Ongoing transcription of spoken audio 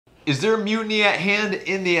Is there a mutiny at hand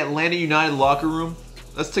in the Atlanta United locker room?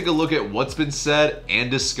 Let's take a look at what's been said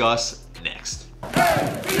and discuss next.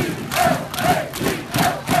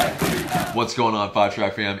 What's going on, Five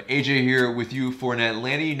Track fam? AJ here with you for an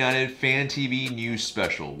Atlanta United Fan TV news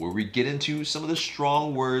special where we get into some of the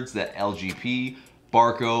strong words that LGP,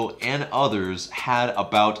 Barco, and others had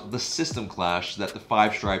about the system clash that the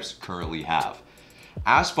Five Stripes currently have.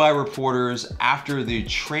 Asked by reporters after the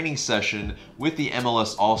training session with the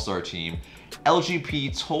MLS All-Star team,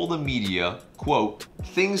 LGP told the media, quote,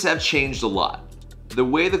 "Things have changed a lot. The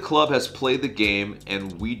way the club has played the game,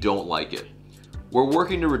 and we don't like it. We're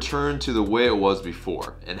working to return to the way it was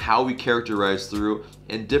before and how we characterized through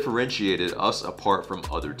and differentiated us apart from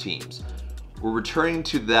other teams. We're returning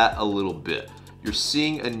to that a little bit. You're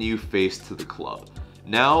seeing a new face to the club.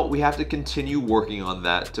 Now we have to continue working on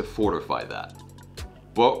that to fortify that.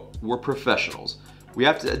 But we're professionals. We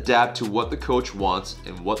have to adapt to what the coach wants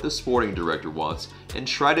and what the sporting director wants and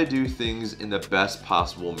try to do things in the best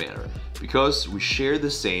possible manner because we share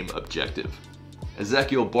the same objective."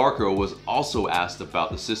 Ezequiel Barco was also asked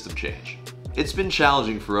about the system change. "It's been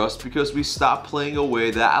challenging for us because we stopped playing a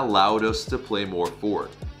way that allowed us to play more forward.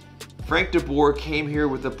 Frank de Boer came here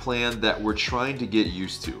with a plan that we're trying to get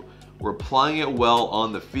used to. We're applying it well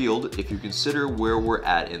on the field if you consider where we're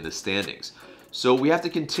at in the standings. So we have to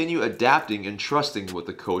continue adapting and trusting what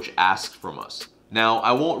the coach asks from us." Now,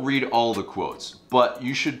 I won't read all the quotes, but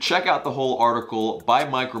you should check out the whole article by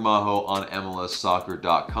Mike Ramajo on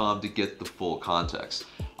MLSsoccer.com to get the full context.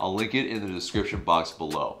 I'll link it in the description box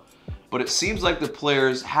below. But it seems like the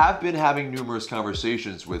players have been having numerous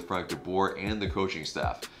conversations with Frank de Boer and the coaching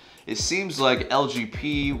staff. It seems like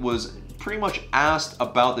LGP was pretty much asked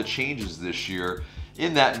about the changes this year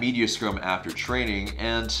in that media scrum after training,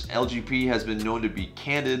 and LGP has been known to be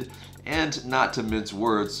candid and not to mince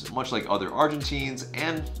words, much like other Argentines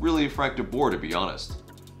and really Frank de Boer, to be honest.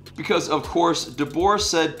 Because of course, de Boer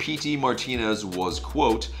said PT Martinez was,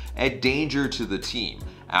 quote, "a danger to the team"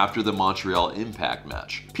 after the Montreal Impact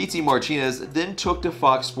match. PT Martinez then took to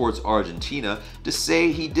Fox Sports Argentina to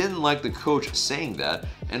say he didn't like the coach saying that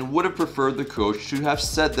and would have preferred the coach to have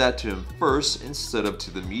said that to him first instead of to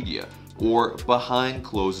the media or behind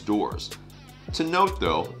closed doors. To note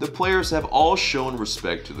though, the players have all shown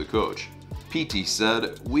respect to the coach. PT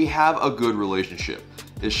said, "We have a good relationship.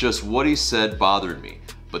 It's just what he said bothered me,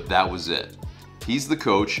 but that was it. He's the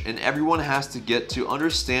coach and everyone has to get to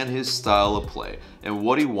understand his style of play and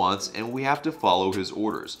what he wants, and we have to follow his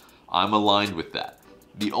orders. I'm aligned with that.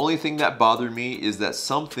 The only thing that bothered me is that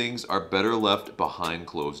some things are better left behind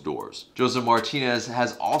closed doors." Josef Martinez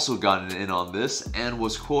has also gotten in on this and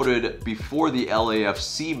was quoted before the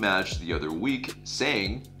LAFC match the other week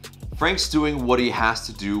saying, "Frank's doing what he has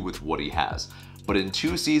to do with what he has. But in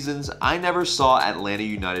 2 seasons, I never saw Atlanta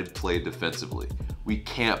United play defensively. We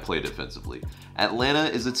can't play defensively. Atlanta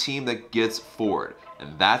is a team that gets forward,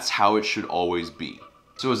 and that's how it should always be."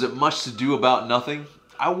 So is it much to do about nothing?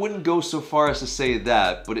 I wouldn't go so far as to say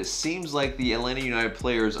that, but it seems like the Atlanta United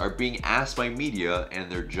players are being asked by media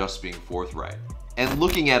and they're just being forthright. And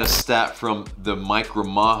looking at a stat from the Mike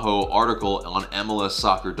Ramajo article on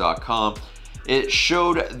MLSsoccer.com, it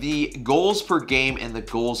showed the goals per game and the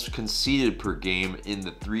goals conceded per game in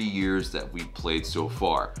the 3 years that we played so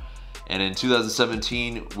far. And in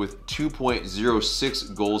 2017, with 2.06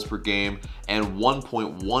 goals per game and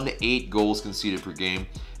 1.18 goals conceded per game,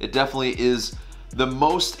 it definitely is the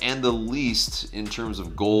most and the least in terms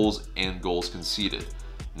of goals and goals conceded.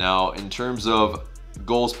 Now, in terms of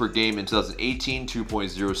goals per game in 2018,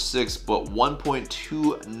 2.06, but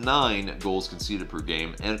 1.29 goals conceded per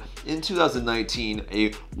game. And in 2019,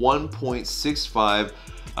 a 1.65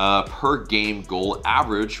 per game goal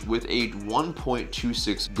average with a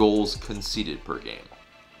 1.26 goals conceded per game.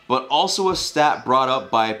 But also a stat brought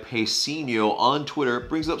up by Pacino on Twitter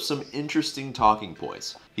brings up some interesting talking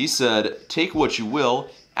points. He said, "Take what you will,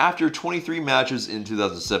 after 23 matches in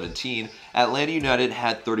 2017, Atlanta United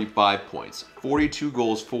had 35 points, 42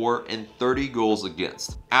 goals for, and 30 goals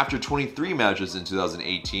against. After 23 matches in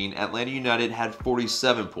 2018, Atlanta United had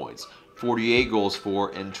 47 points, 48 goals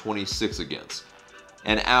for, and 26 against.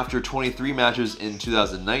 And after 23 matches in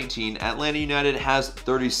 2019, Atlanta United has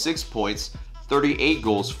 36 points, 38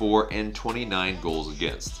 goals for, and 29 goals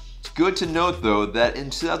against." It's good to note though that in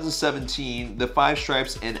 2017, the Five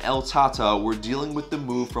Stripes and El Tata were dealing with the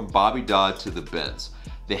move from Bobby Dodd to the Benz.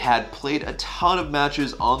 They had played a ton of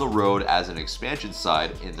matches on the road as an expansion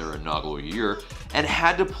side in their inaugural year and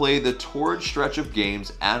had to play the torrid stretch of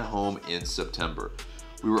games at home in September.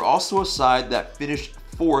 We were also a side that finished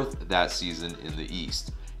 4th that season in the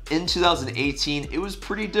East. In 2018, it was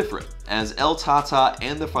pretty different, as El Tata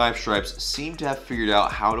and the Five Stripes seemed to have figured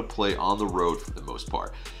out how to play on the road for the most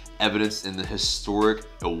part, evidenced in the historic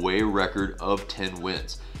away record of 10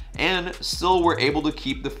 wins, and still were able to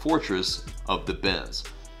keep the fortress of the Benz.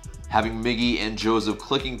 Having Miggy and Josef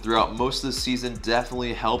clicking throughout most of the season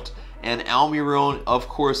definitely helped, and Almiron, of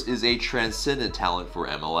course, is a transcendent talent for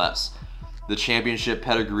MLS. The championship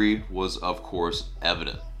pedigree was, of course,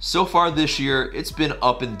 evident. So far this year, it's been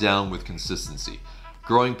up and down with consistency.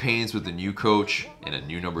 Growing pains with a new coach and a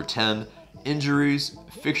new number 10, injuries,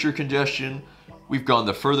 fixture congestion. We've gone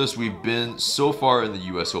the furthest we've been so far in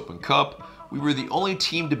the US Open Cup. We were the only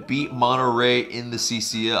team to beat Monterrey in the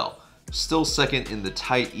CCL. Still second in the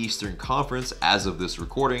tight Eastern Conference as of this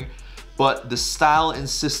recording, but the style and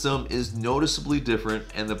system is noticeably different,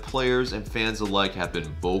 and the players and fans alike have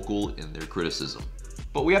been vocal in their criticism.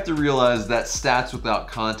 But we have to realize that stats without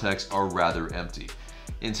context are rather empty.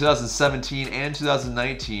 In 2017 and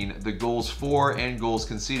 2019, the goals for and goals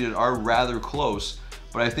conceded are rather close,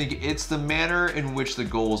 but I think it's the manner in which the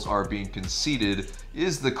goals are being conceded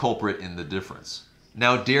is the culprit in the difference.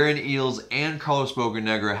 Now, Darren Eales and Carlos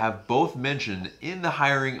Bocanegra have both mentioned in the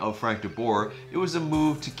hiring of Frank de Boer, it was a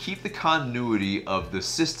move to keep the continuity of the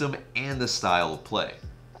system and the style of play.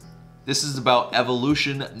 This is about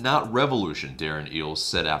evolution, not revolution, Darren Eales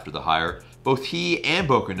said after the hire. Both he and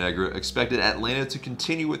Bocanegra expected Atlanta to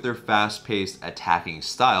continue with their fast-paced attacking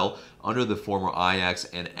style under the former Ajax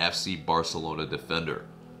and FC Barcelona defender.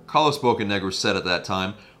 Carlos Bocanegra said at that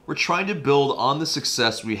time, "We're trying to build on the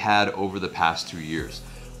success we had over the past 2 years.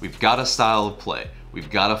 We've got a style of play, we've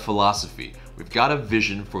got a philosophy, we've got a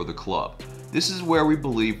vision for the club. This is where we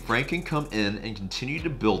believe Frank can come in and continue to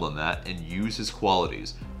build on that and use his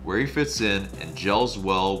qualities, where he fits in and gels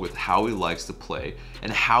well with how he likes to play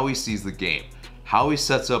and how he sees the game, how he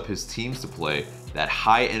sets up his teams to play that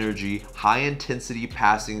high energy, high intensity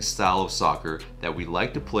passing style of soccer that we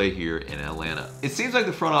like to play here in Atlanta." It seems like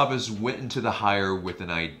the front office went into the hire with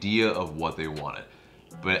an idea of what they wanted.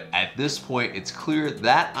 But at this point, it's clear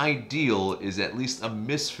that ideal is at least a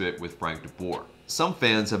misfit with Frank de Boer. Some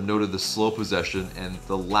fans have noted the slow possession and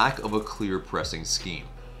the lack of a clear pressing scheme.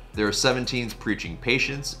 There are 17s preaching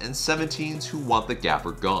patience and 17s who want the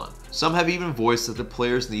gaffer gone. Some have even voiced that the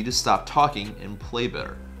players need to stop talking and play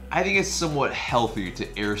better. I think it's somewhat healthy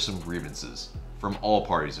to air some grievances from all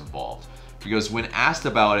parties involved, because when asked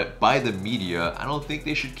about it by the media, I don't think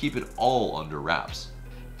they should keep it all under wraps.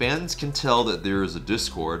 Fans can tell that there is a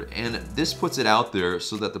discord, and this puts it out there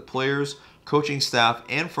so that the players, coaching staff,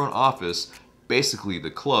 and front office, basically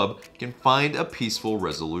the club, can find a peaceful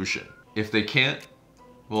resolution. If they can't,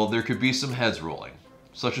 well, there could be some heads rolling,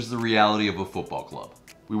 such as the reality of a football club.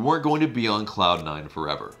 We weren't going to be on cloud 9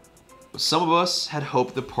 forever, but some of us had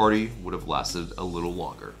hoped the party would have lasted a little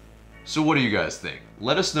longer. So what do you guys think?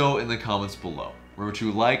 Let us know in the comments below. Remember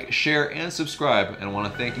to like, share, and subscribe, and I want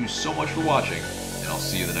to thank you so much for watching, and I'll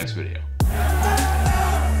see you in the next video.